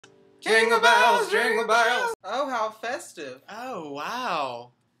Jingle bells, jingle bells. Oh, how festive. Oh,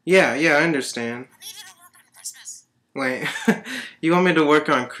 wow. Yeah, I understand. Wait, you want me to work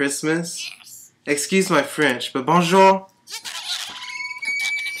on Christmas? Yes. Excuse my French, but bonjour.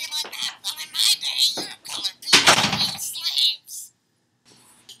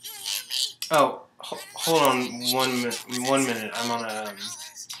 Oh, hold on 1 minute. 1 minute. I'm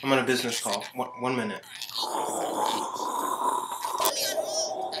on a business call. 1 minute.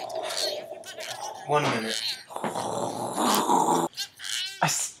 1 minute. I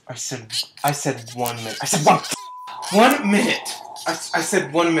said 1 minute. I said 1 minute. I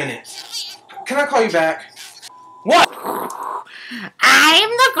said 1 minute. Can I call you back? What? I'm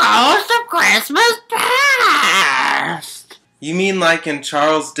the ghost of Christmas past. You mean like in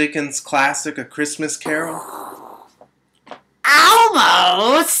Charles Dickens' classic A Christmas Carol?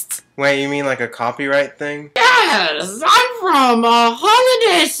 Almost. Wait, you mean like a copyright thing? Yes, I'm from A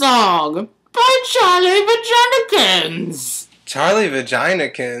Holiday Song by Charlie Vaginikins. Charlie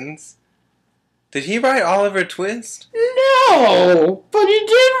Vaginikins? Did he write Oliver Twist? No, but he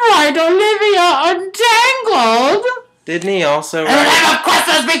did write Olivia Untangled. Didn't he also And write... have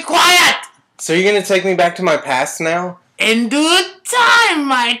Christmas, be quiet! So you're gonna take me back to my past now? In due time,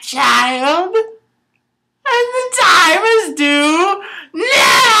 my child. And the time is due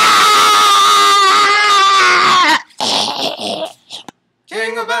now!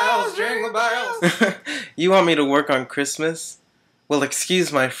 Jingle bells, jingle bells. You want me to work on Christmas? Well,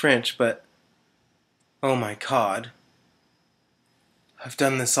 excuse my French, but... Oh my God. I've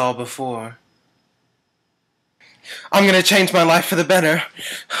done this all before. I'm gonna change my life for the better.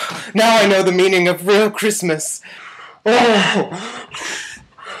 Now I know the meaning of real Christmas. Oh,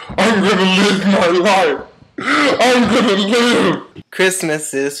 I'm gonna live my life. I'm gonna live.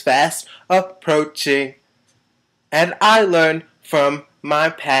 Christmas is fast approaching, and I learned from my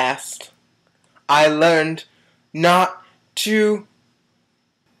past. I learned not to...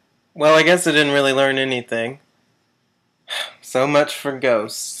 Well, I guess I didn't really learn anything. So much for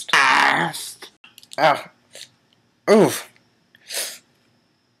ghosts. Ow. Oof.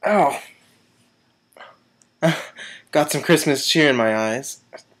 Ow. Got some Christmas cheer in my eyes.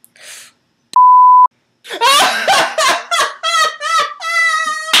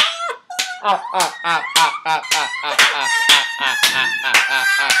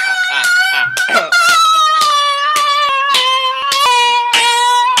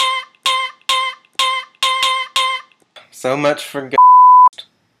 So much for